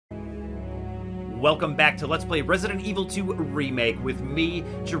welcome back to Let's Play Resident Evil 2 Remake with me,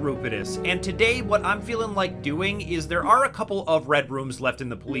 Jerupidus. And today, what I'm feeling like doing is there are a couple of red rooms left in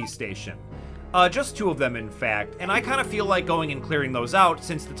the police station. Just two of them, in fact, and I kind of feel like going and clearing those out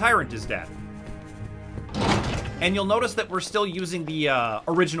since the Tyrant is dead. And you'll notice that we're still using the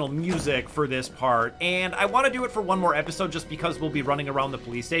original music for this part, and I want to do it for one more episode just because we'll be running around the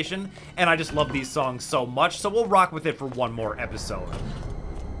police station, and I just love these songs so much, so we'll rock with it for one more episode.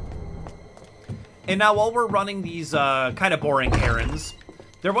 And now, while we're running these kind of boring errands,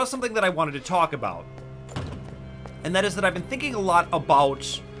 there was something that I wanted to talk about. And that is that I've been thinking a lot about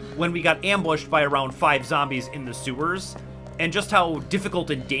when we got ambushed by around 5 zombies in the sewers, and just how difficult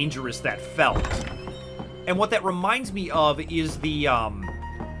and dangerous that felt. And what that reminds me of is the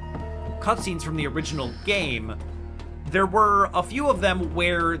cutscenes from the original game. There were a few of them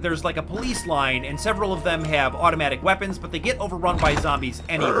where there's like a police line, and several of them have automatic weapons, but they get overrun by zombies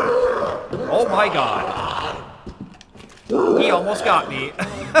anyway. Oh my god. He almost got me.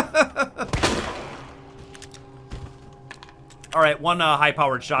 Alright, one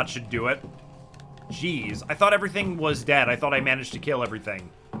high-powered shot should do it. Jeez, I thought everything was dead. I thought I managed to kill everything.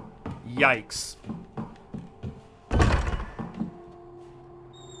 Yikes.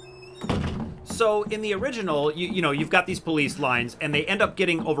 So, in the original, you know, you've got these police lines, and they end up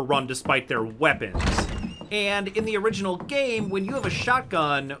getting overrun despite their weapons. And in the original game, when you have a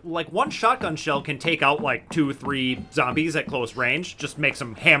shotgun, like, one shotgun shell can take out, like, 2 or 3 zombies at close range. Just makes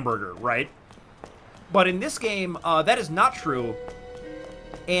them hamburger, right? But in this game, that is not true.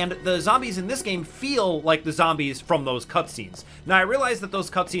 And the zombies in this game feel like the zombies from those cutscenes. Now, I realize that those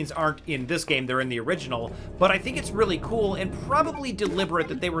cutscenes aren't in this game, they're in the original, but I think it's really cool and probably deliberate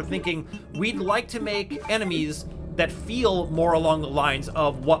that they were thinking, we'd like to make enemies that feel more along the lines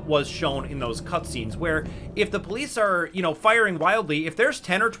of what was shown in those cutscenes, where if the police are, you know, firing wildly, if there's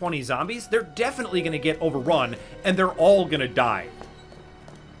 10 or 20 zombies, they're definitely going to get overrun, and they're all going to die.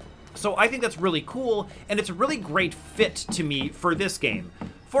 So I think that's really cool, and it's a really great fit to me for this game.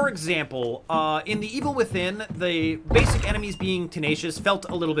 For example, in The Evil Within, the basic enemies being tenacious felt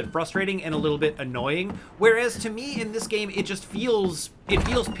a little bit frustrating and a little bit annoying, whereas to me in this game, it just feels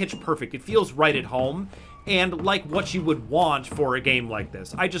pitch perfect. It feels right at home, and like what you would want for a game like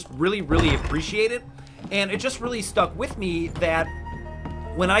this. I just really, really appreciate it, and it just really stuck with me that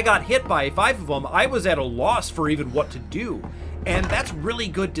when I got hit by 5 of them, I was at a loss for even what to do. And that's really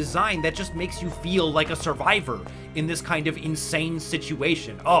good design that just makes you feel like a survivor in this kind of insane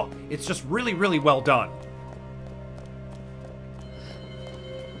situation. Oh, it's just really, really well done.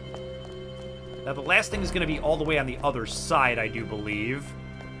 Now, the last thing is going to be all the way on the other side, I do believe.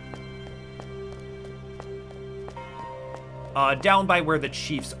 Down by where the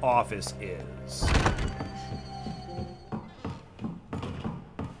chief's office is.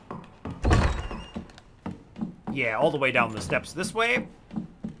 Yeah, all the way down the steps this way.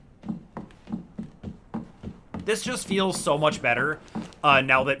 This just feels so much better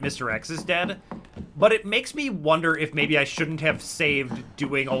now that Mr. X is dead. But it makes me wonder if maybe I shouldn't have saved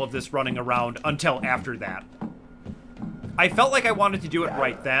doing all of this running around until after that. I felt like I wanted to do it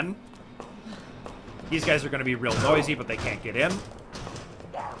right then. These guys are going to be real noisy, but they can't get in.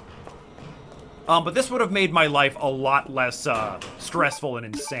 But this would have made my life a lot less stressful and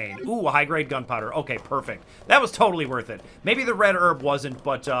insane. Ooh, high-grade gunpowder. Okay, perfect. That was totally worth it. Maybe the red herb wasn't,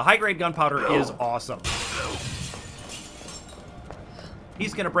 but high-grade gunpowder is awesome.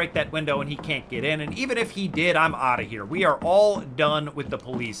 He's going to break that window and he can't get in, and even if he did, I'm out of here. We are all done with the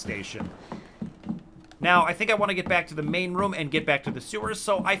police station. Now, I think I want to get back to the main room and get back to the sewers,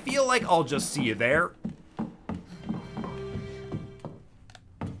 so I feel like I'll just see you there.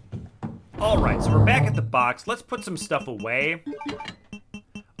 Alright, so we're back at the box. Let's put some stuff away.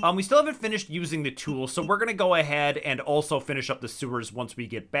 We still haven't finished using the tool, so we're going to go ahead and also finish up the sewers once we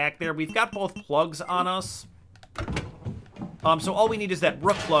get back there. We've got both plugs on us. So all we need is that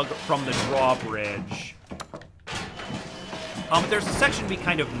rook plug from the drawbridge. There's a section we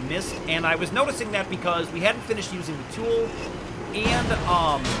kind of missed, and I was noticing that because we hadn't finished using the tool,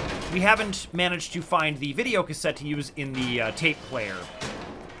 and we haven't managed to find the video cassette to use in the tape player.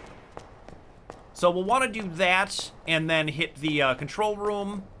 So we'll want to do that, and then hit the control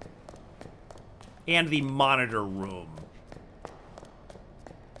room and the monitor room.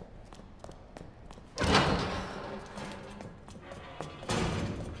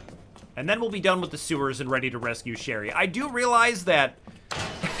 And then we'll be done with the sewers and ready to rescue Sherry. I do realize that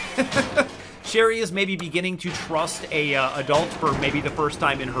Sherry is maybe beginning to trust a adult for maybe the first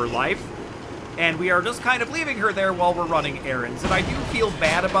time in her life. And we are just kind of leaving her there while we're running errands. And I do feel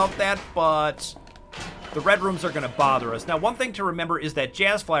bad about that, but the red rooms are going to bother us. Now, one thing to remember is that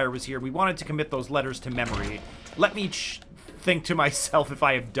Jazz Flyer was here. We wanted to commit those letters to memory. Let me think to myself if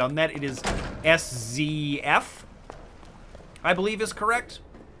I have done that. It is SZF, I believe is correct.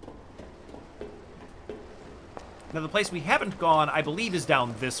 Now, the place we haven't gone, I believe, is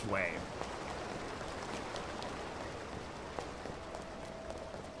down this way.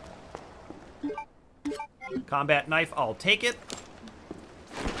 Combat knife, I'll take it.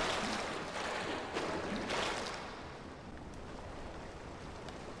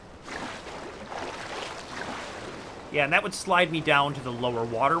 Yeah, and that would slide me down to the lower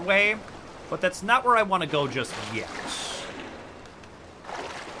waterway, but that's not where I want to go just yet.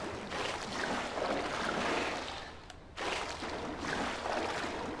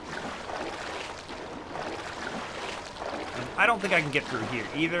 And I don't think I can get through here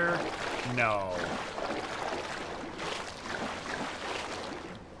either. No.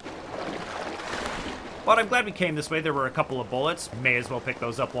 But I'm glad we came this way. There were a couple of bullets. May as well pick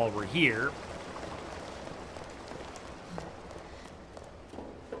those up while we're here.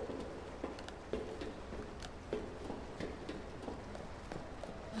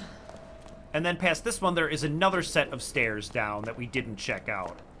 And then past this one, there is another set of stairs down that we didn't check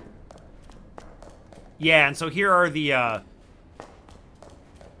out. Yeah, and so here are the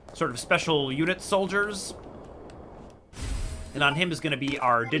sort of special unit soldiers. And on him is going to be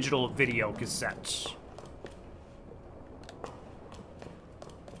our digital video cassette.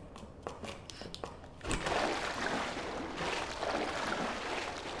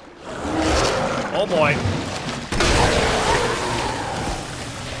 Oh boy.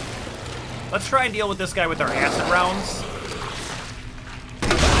 Let's try and deal with this guy with our acid rounds.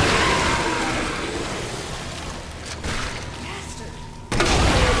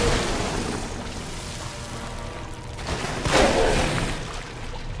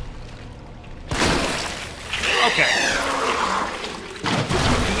 Okay.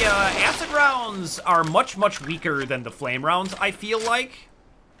 The acid rounds are much, much weaker than the flame rounds, I feel like.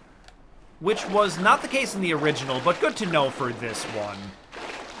 Which was not the case in the original, but good to know for this one.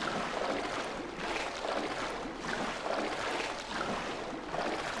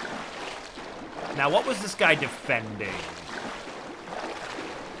 Now, what was this guy defending?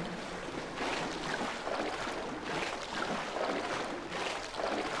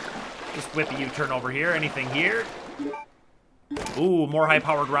 Just whip a U-turn over here. Anything here? Ooh, more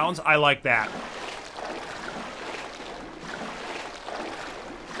high-powered rounds. I like that.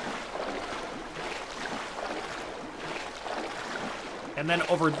 And then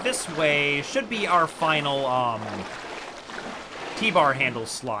over this way should be our final, T-bar handle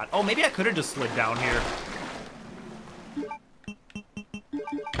slot. Oh, maybe I could have just slid down here.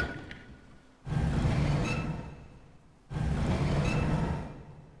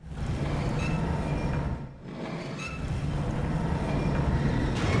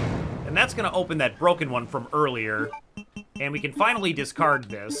 And that's going to open that broken one from earlier. And we can finally discard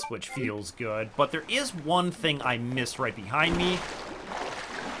this, which feels good. But there is one thing I missed right behind me.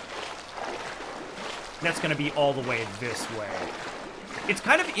 That's going to be all the way this way. It's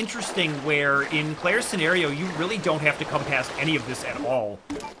kind of interesting where in Claire's scenario, you really don't have to come past any of this at all.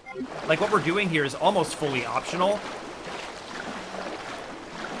 Like, what we're doing here is almost fully optional.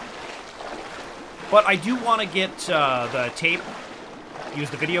 But I do want to get the tape, use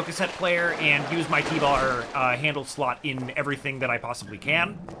the video cassette player, and use my T-bar handle slot in everything that I possibly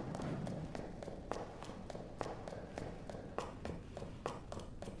can.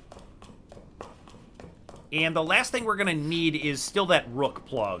 And the last thing we're going to need is still that rook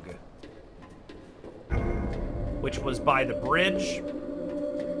plug, which was by the bridge.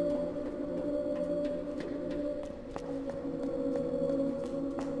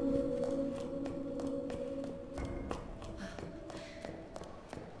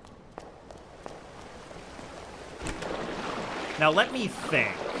 Now let me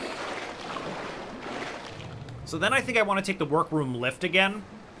think. So then I think I want to take the workroom lift again.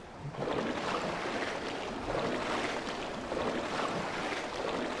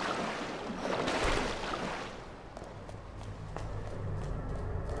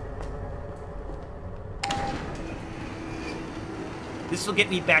 This will get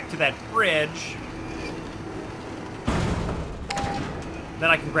me back to that bridge. Then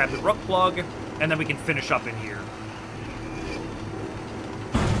I can grab the rook plug, and then we can finish up in here.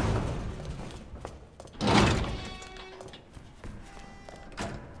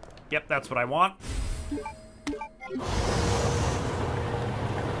 Yep, that's what I want.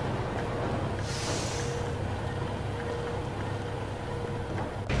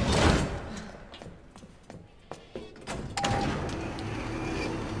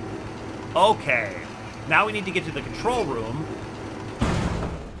 Okay. Now we need to get to the control room.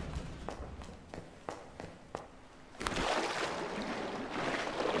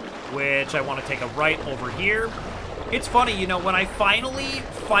 Which I want to take a right over here. It's funny, you know, when I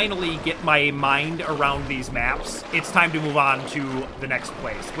finally get my mind around these maps, it's time to move on to the next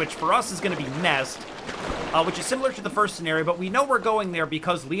place, which for us is going to be Nest, which is similar to the first scenario, but we know we're going there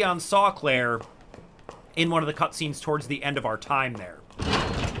because Leon saw Claire in one of the cutscenes towards the end of our time there.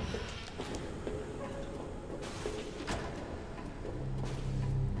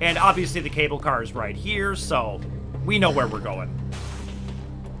 And obviously the cable car is right here, so we know where we're going.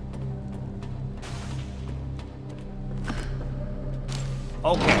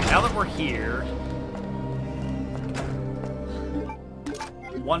 Okay, now that we're here,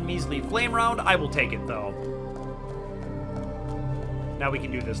 one measly flame round, I will take it though. Now we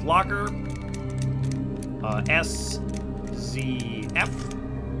can do this locker. S, Z, F.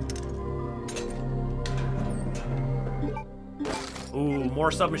 Ooh,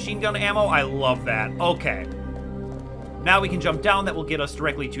 more submachine gun ammo. I love that. Okay. Now we can jump down. That will get us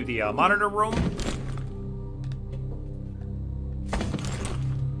directly to the monitor room.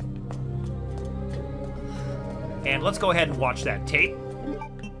 And let's go ahead and watch that tape.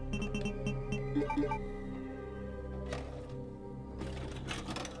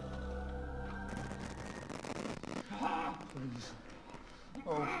 Please.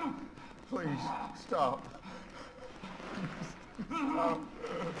 Oh, please, stop. Stop.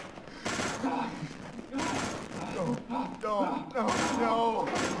 No, no, no, no.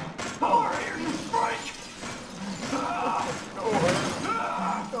 Hurry, you freak! No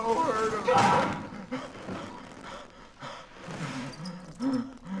hurt. No hurt.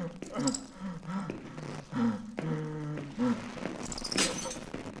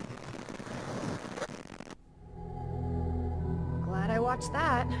 Glad I watched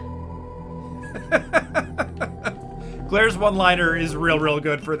that. Claire's one-liner is real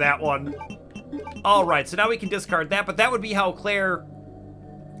good for that one. Alright, so now we can discard that, but that would be how Claire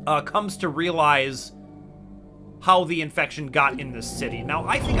comes to realize how the infection got in this city. Now,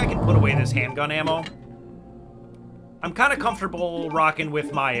 I think I can put away this handgun ammo. I'm kind of comfortable rocking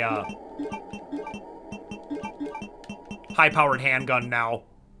with my high-powered handgun now.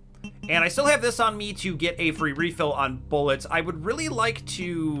 And I still have this on me to get a free refill on bullets. I would really like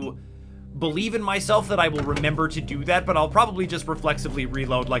to believe in myself that I will remember to do that, but I'll probably just reflexively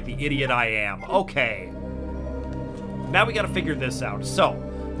reload like the idiot I am. Okay. Now we gotta figure this out. So,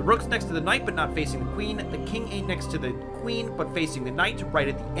 the rook's next to the knight, but not facing the queen. The king ain't next to the queen, but facing the knight, right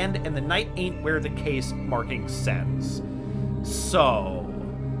at the end, and the knight ain't where the case marking says. So...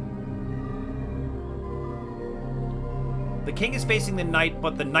 the king is facing the knight,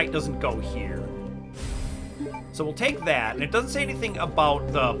 but the knight doesn't go here. So we'll take that, and it doesn't say anything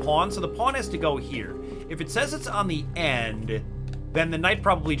about the pawn, so the pawn has to go here. If it says it's on the end, then the knight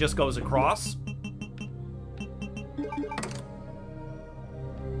probably just goes across.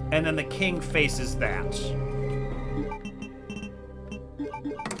 And then the king faces that.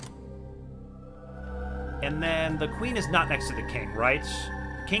 And then the queen is not next to the king, right?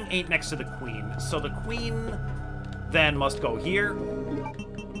 The king ain't next to the queen. So the queen then must go here.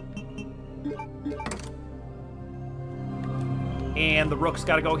 And the rook's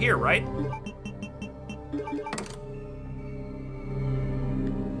got to go here, right?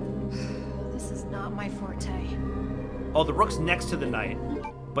 This is not my forte. Oh, the rook's next to the knight,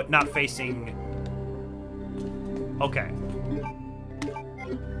 but not facing... okay.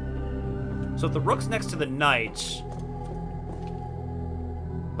 So if the rook's next to the knight,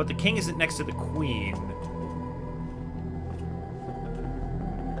 but the king isn't next to the queen...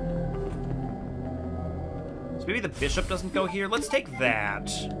 so maybe the bishop doesn't go here? Let's take that.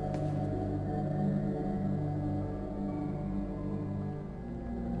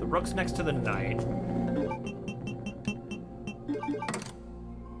 The rook's next to the knight.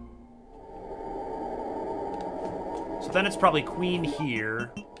 So then it's probably queen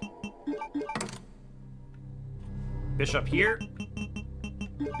here. Bishop here.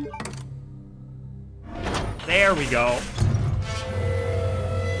 There we go.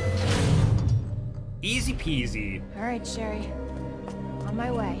 Easy peasy. All right, Sherry. On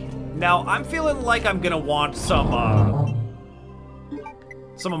my way. Now, I'm feeling like I'm gonna want some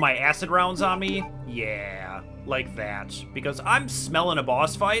of my acid rounds on me. Yeah, like that. Because I'm smelling a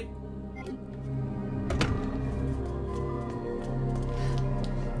boss fight.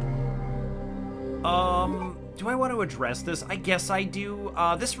 Do I want to address this? I guess I do.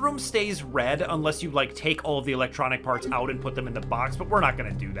 This room stays red unless you, like, take all of the electronic parts out and put them in the box, but we're not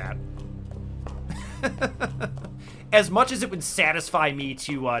gonna do that. As much as it would satisfy me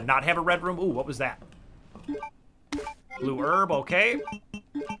to not have a red room. Ooh, what was that? Blue herb, okay.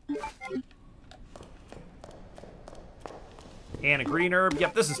 And a green herb.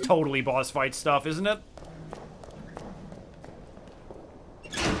 Yep, this is totally boss fight stuff, isn't it?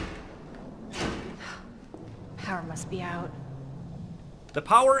 Power must be out. The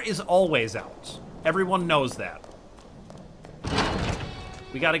power is always out. Everyone knows that.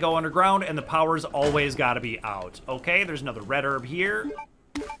 We gotta go underground, and the power's always gotta be out. Okay, there's another red herb here.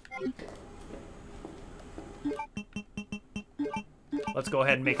 Let's go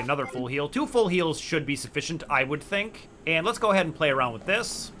ahead and make another full heal. 2 full heals should be sufficient, I would think. And let's go ahead and play around with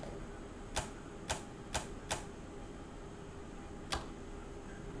this.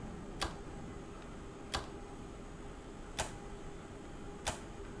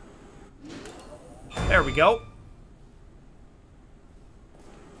 There we go.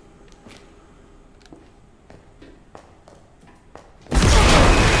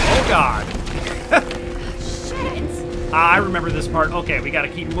 Oh, God. Shit! I remember this part. Okay, we gotta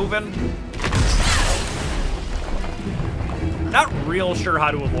keep moving. Not real sure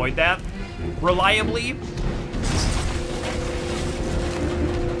how to avoid that reliably.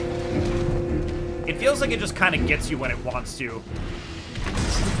 It feels like it just kind of gets you when it wants to.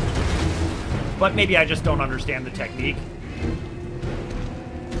 But maybe I just don't understand the technique.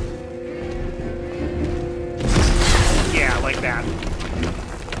 Yeah, like that.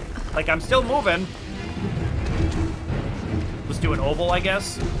 Like, I'm still moving. Let's do an oval, I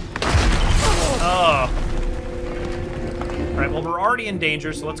guess. Alright, well, we're already in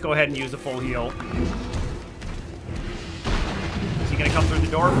danger, so let's go ahead and use a full heal. Is he gonna come through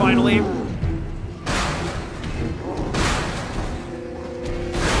the door finally?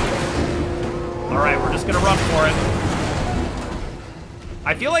 Alright, we're just gonna run for it.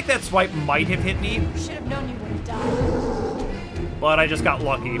 I feel like that swipe might have hit me, Should have known you would have died. but I just got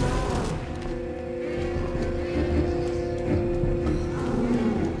lucky.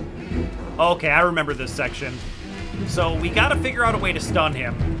 Okay, I remember this section. So we gotta figure out a way to stun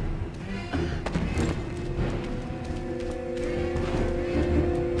him.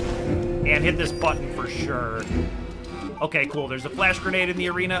 And hit this button for sure. Okay, cool. There's a flash grenade in the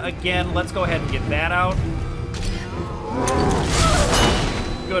arena again. Let's go ahead and get that out.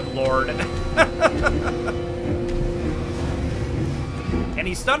 Good lord. And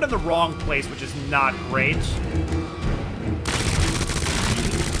he's stunned in the wrong place, which is not great.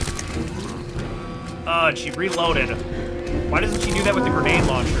 And she reloaded. Why doesn't she do that with the grenade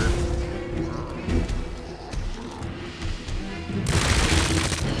launcher?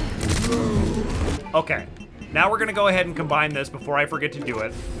 Okay. Now we're gonna go ahead and combine this before I forget to do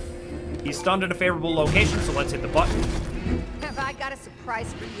it. He's stunned in a favorable location, so let's hit the button. Have I got a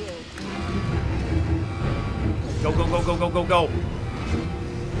surprise for you? Go, go, go, go, go, go, go.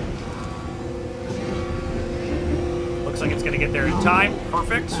 Looks like it's gonna get there in time.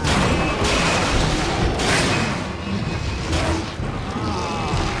 Perfect.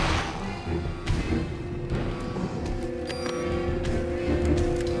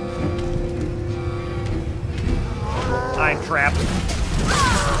 I'm trapped.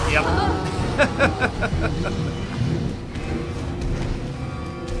 Yep.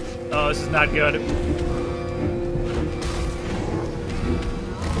 Oh, this is not good.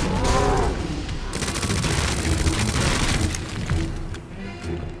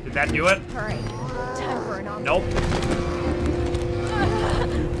 Did that do it? All right, time for an omelet. Nope.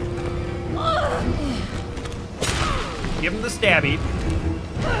 Give him the stabby.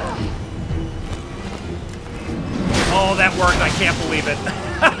 Oh, that worked. I can't believe it.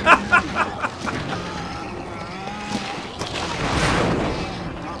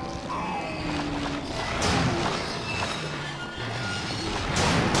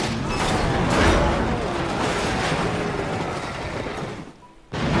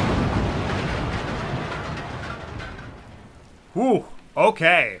 Whew.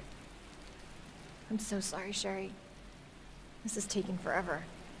 Okay. I'm so sorry, Sherry. This is taking forever.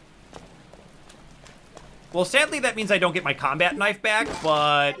 Well, sadly, that means I don't get my combat knife back,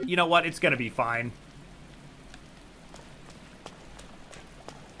 but you know what? It's gonna be fine.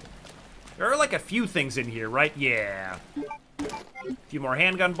 There are like a few things in here, right? Yeah. A few more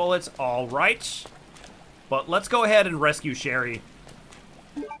handgun bullets. All right. But let's go ahead and rescue Sherry.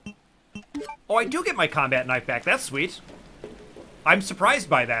 Oh, I do get my combat knife back. That's sweet. I'm surprised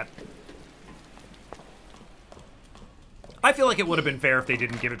by that. I feel like it would have been fair if they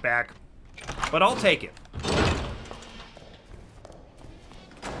didn't give it back. But I'll take it.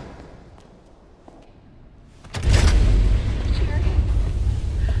 Sherry?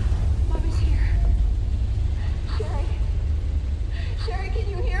 Mommy's here. Sherry? Sherry, can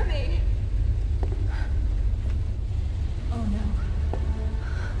you hear me?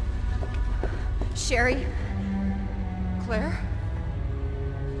 Sherry? Claire?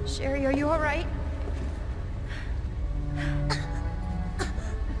 Sherry, are you all right?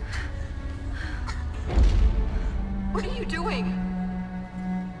 What are you doing?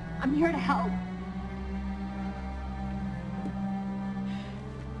 I'm here to help.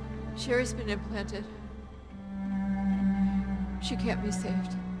 Sherry's been implanted. She can't be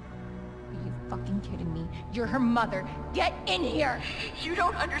saved. Are you fucking kidding me? You're her mother. Get in here! You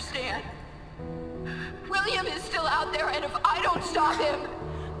don't understand. William is still out there, and if I don't stop him...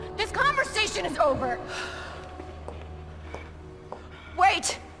 This conversation is over!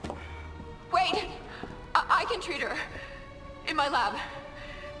 Wait! Wait! I can treat her. In my lab.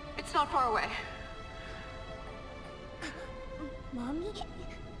 It's not far away. Mommy?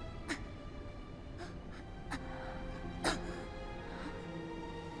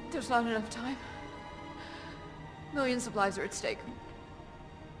 There's not enough time. Millions of lives are at stake.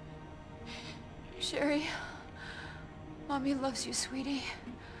 Sherry, Mommy loves you, sweetie.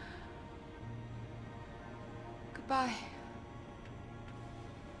 Goodbye.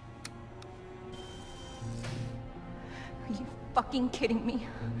 Are you fucking kidding me?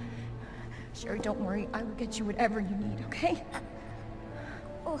 Sherry, don't worry. I will get you whatever you need, okay?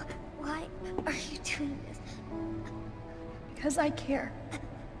 Why are you doing this? Because I care.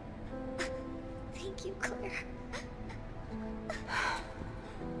 Thank you, Claire.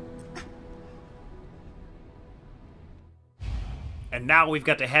 And now we've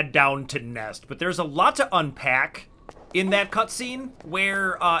got to head down to Nest. But there's a lot to unpack in that cutscene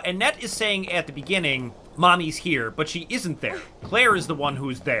where Annette is saying at the beginning, Mommy's here, but she isn't there. Claire is the one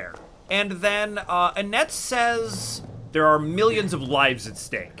who's there. And then Annette says there are millions of lives at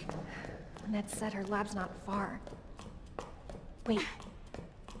stake. Annette said her lab's not far. Wait,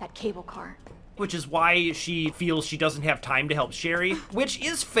 that cable car. Which is why she feels she doesn't have time to help Sherry, which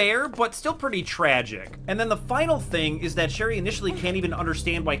is fair, but still pretty tragic. And then the final thing is that Sherry initially can't even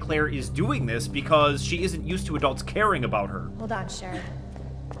understand why Claire is doing this because she isn't used to adults caring about her. Hold on, Sherry.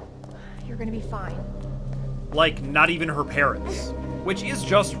 You're gonna be fine. Like, not even her parents. Which is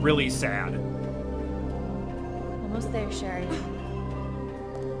just really sad. Almost there, Sherry.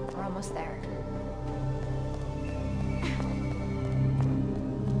 We're almost there.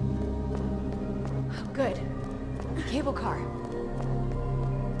 Oh, good. Cable car.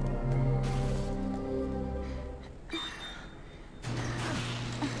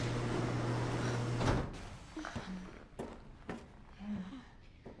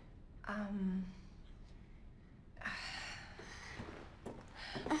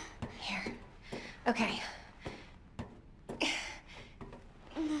 Here. Okay.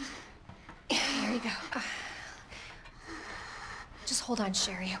 Here you go. Just hold on,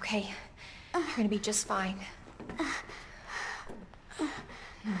 Sherry, okay? You're gonna be just fine.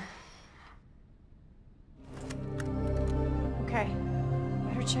 Okay.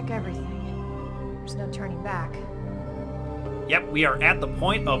 Better check everything. There's no turning back. Yep, we are at the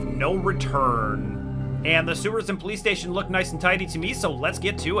point of no return. And the sewers and police station look nice and tidy to me, so let's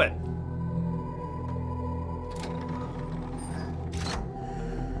get to it.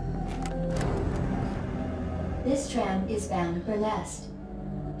 This tram is bound for Nest.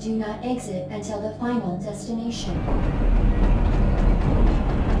 Do not exit until the final destination.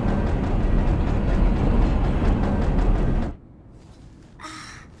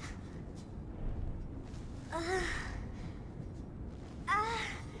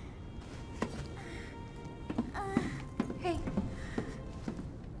 Hey.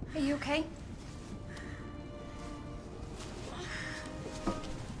 Are you okay?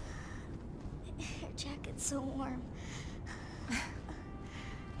 Your jacket's so warm. My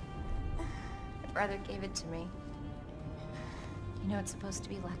brother gave it to me. You know it's supposed to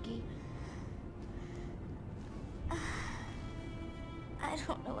be lucky? I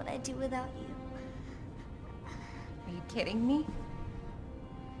don't know what I'd do without you. Are you kidding me?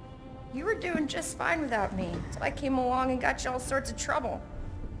 You were doing just fine without me, so I came along and got you all sorts of trouble.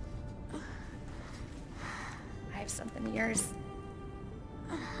 I have something of yours.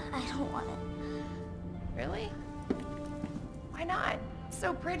 I don't want it. Really? Why not? It's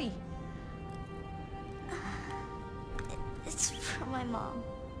so pretty. It's from my mom.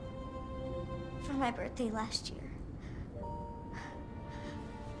 For my birthday last year.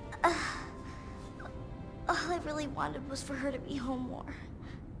 All I really wanted was for her to be home more.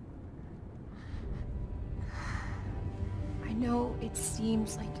 I know it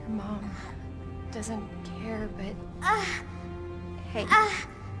seems like your mom doesn't care, but... Hey,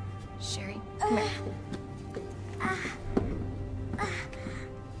 Sherry, come here.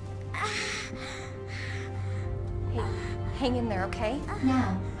 Hey, hang in there, okay?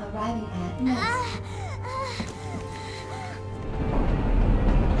 Now arriving at Nest.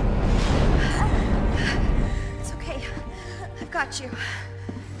 It's okay. I've got you.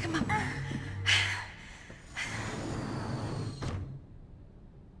 Come on.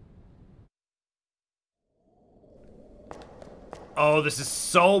 Oh, this is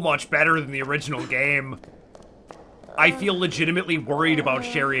so much better than the original game. I feel legitimately worried about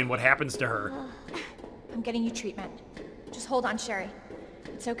Sherry and what happens to her. I'm getting you treatment. Just hold on, Sherry.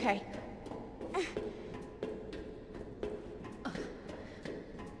 It's okay.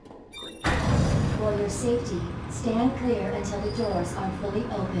 For your safety, stand clear until the doors are fully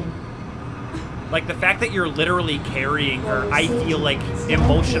open. Like, the fact that you're literally carrying her, I feel like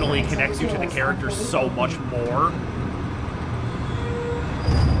emotionally connects you to the character so much more.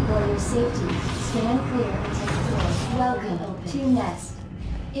 For your safety, stand clear until the doors. Welcome to Nest.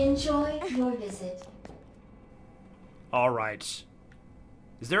 Enjoy your visit. Alright.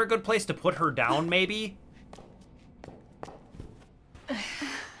 Is there a good place to put her down, maybe?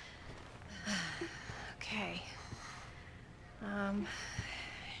 Okay.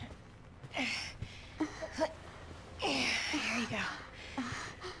 Here you go.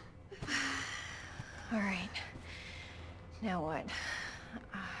 All right. Now what?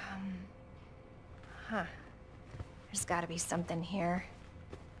 There's gotta be something here.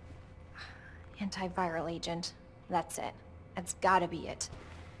 Antiviral agent. That's it. That's gotta be it.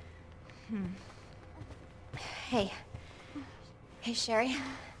 Hey. Hey, Sherry.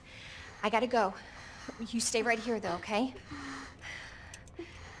 I gotta go. You stay right here, though, okay?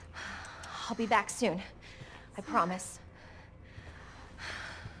 I'll be back soon. I promise.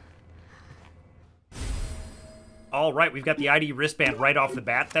 All right, we've got the ID wristband right off the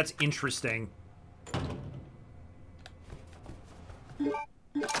bat. That's interesting.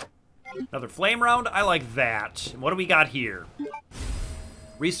 Another flame round. I like that. What do we got here?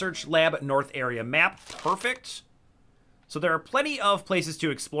 Research Lab North Area map. Perfect. So there are plenty of places to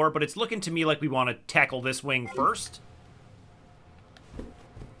explore, but it's looking to me like we want to tackle this wing first.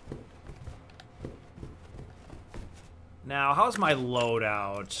 Now, how's my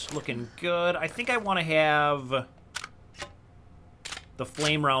loadout? Looking good. I think I want to have the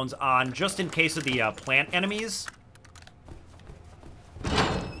flame rounds on just in case of the plant enemies.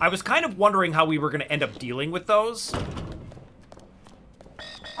 I was kind of wondering how we were going to end up dealing with those.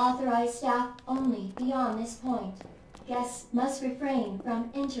 Authorized staff only beyond this point. Guests must refrain from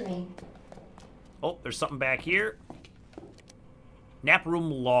entering. Oh, there's something back here. Nap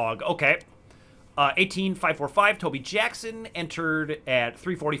room log. Okay. 18545, Toby Jackson entered at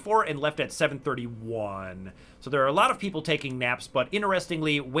 3:44 and left at 7:31. So there are a lot of people taking naps, but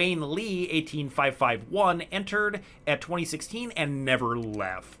interestingly, Wayne Lee, 18551, entered at 2016 and never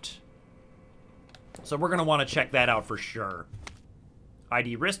left. So we're going to want to check that out for sure.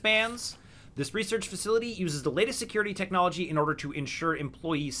 ID wristbands. This research facility uses the latest security technology in order to ensure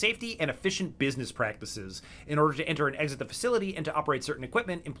employee safety and efficient business practices. In order to enter and exit the facility and to operate certain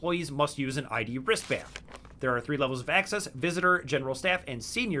equipment, employees must use an ID wristband. There are 3 levels of access: visitor, general staff, and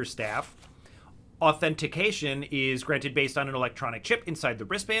senior staff. Authentication is granted based on an electronic chip inside the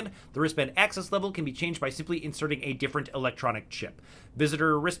wristband. The wristband access level can be changed by simply inserting a different electronic chip.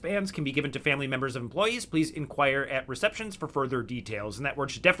 Visitor wristbands can be given to family members of employees. Please inquire at receptions for further details. And that word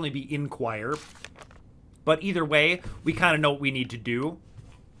should definitely be inquire. But either way, we kind of know what we need to do.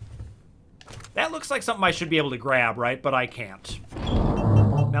 That looks like something I should be able to grab, right? But I can't.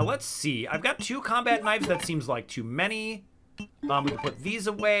 Now let's see. I've got 2 combat knives. That seems like too many. We can put these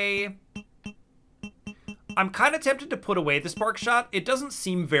away. I'm kind of tempted to put away the spark shot. It doesn't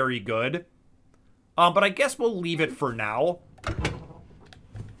seem very good. But I guess we'll leave it for now.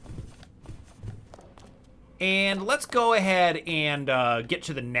 And let's go ahead and get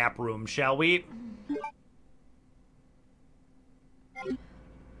to the nap room, shall we?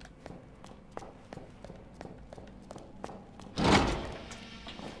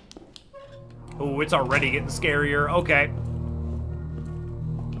 Oh, it's already getting scarier. Okay.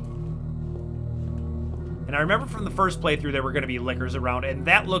 And I remember from the first playthrough there were going to be lickers around, and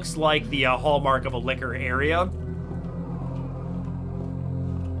that looks like the hallmark of a liquor area.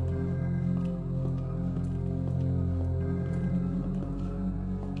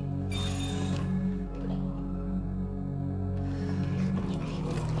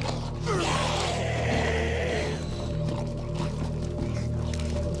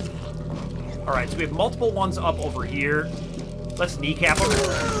 Alright, so we have multiple ones up over here. Let's kneecap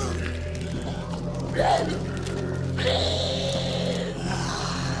them.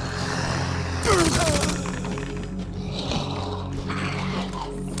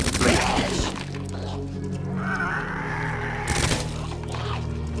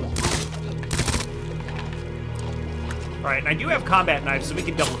 Alright, and I do have combat knives, so we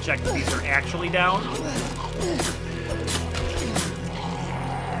can double check that these are actually down.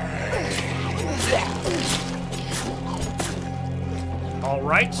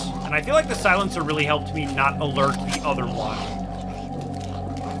 Alright, and I feel like the silencer really helped me not alert the other one.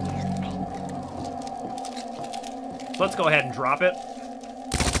 So let's go ahead and drop it.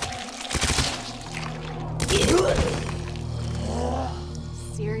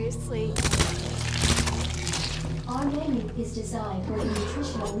 Seriously? Our menu is designed for your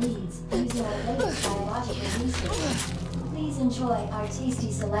nutritional needs using our latest biological research. Please enjoy our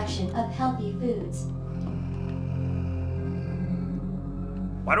tasty selection of healthy foods.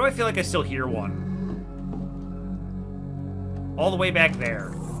 Why do I feel like I still hear one? All the way back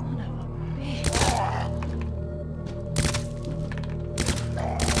there.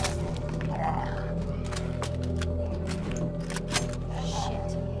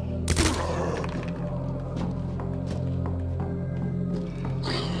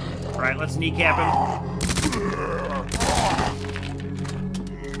 Alright, let's kneecap him.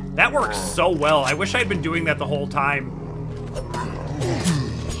 That works so well. I wish I'd been doing that the whole time.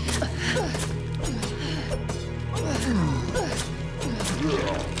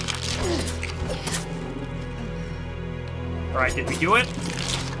 Alright, did we do it?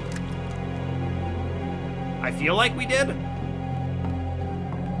 I feel like we did.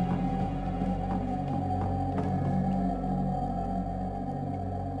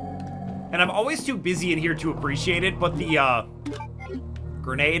 And I'm always too busy in here to appreciate it, but the,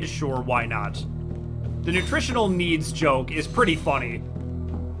 grenade, sure, why not? The nutritional needs joke is pretty funny.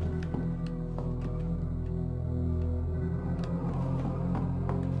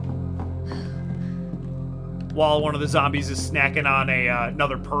 While one of the zombies is snacking on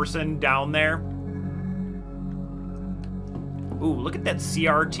another person down there. Ooh, look at that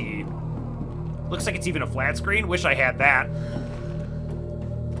CRT. Looks like it's even a flat screen. Wish I had that.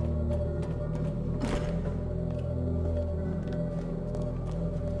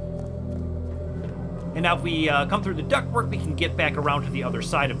 And now if we come through the ductwork, we can get back around to the other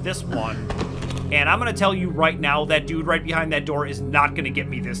side of this one. And I'm going to tell you right now, that dude right behind that door is not going to get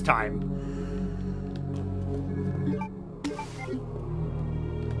me this time.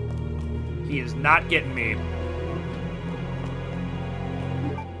 He is not getting me.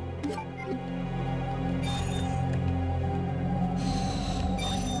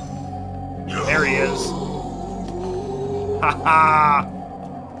 There he is. Ha-ha!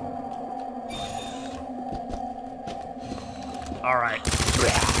 Alright.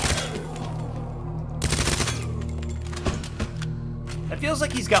 That feels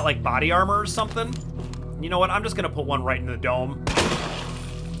like he's got, like, body armor or something. You know what? I'm just gonna put one right in the dome.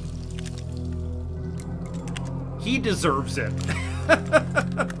 He deserves it.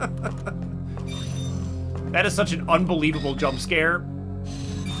 That is such an unbelievable jump scare.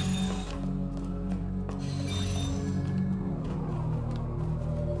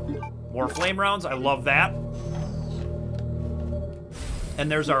 More flame rounds. I love that. And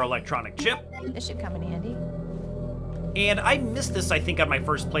there's our electronic chip. This should come in handy. And I missed this, I think, on my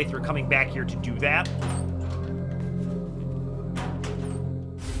first playthrough, coming back here to do that.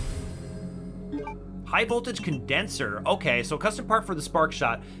 High voltage condenser. Okay, so custom part for the spark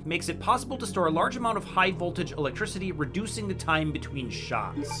shot makes it possible to store a large amount of high voltage electricity, reducing the time between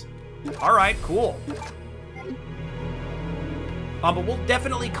shots. All right, cool. But we'll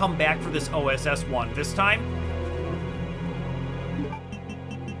definitely come back for this OSS one this time.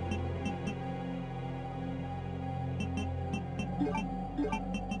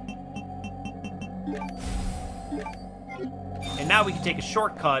 And now we can take a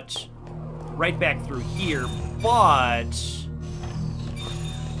shortcut right back through here, but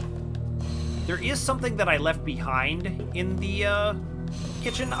there is something that I left behind in the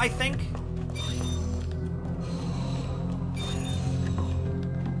kitchen, I think.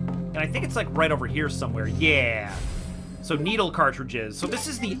 And I think it's like right over here somewhere. Yeah. So needle cartridges. So this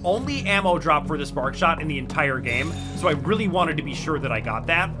is the only ammo drop for the spark shot in the entire game. So I really wanted to be sure that I got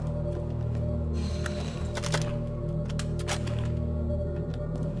that.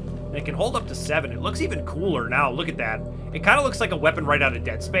 And it can hold up to 7. It looks even cooler now. Look at that. It kind of looks like a weapon right out of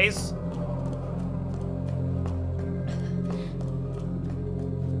Dead Space.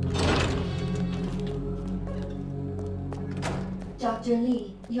 Dr.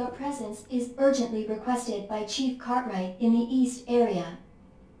 Lee, your presence is urgently requested by Chief Cartwright in the East area.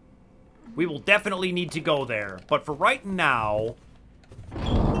 We will definitely need to go there. But for right now,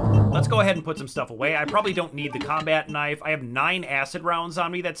 let's go ahead and put some stuff away. I probably don't need the combat knife. I have 9 acid rounds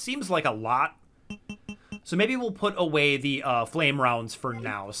on me. That seems like a lot. So maybe we'll put away the flame rounds for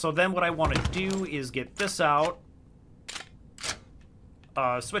now. So then what I want to do is get this out.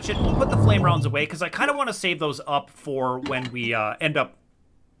 switch it. We'll put the flame rounds away because I kind of want to save those up for when we end up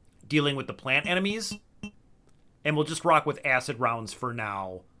dealing with the plant enemies. And we'll just rock with acid rounds for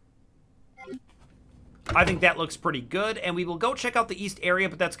now. I think that looks pretty good, and we will go check out the east area,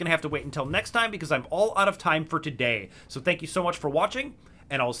 but that's going to have to wait until next time because I'm all out of time for today. So thank you so much for watching,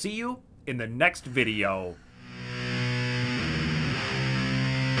 and I'll see you in the next video.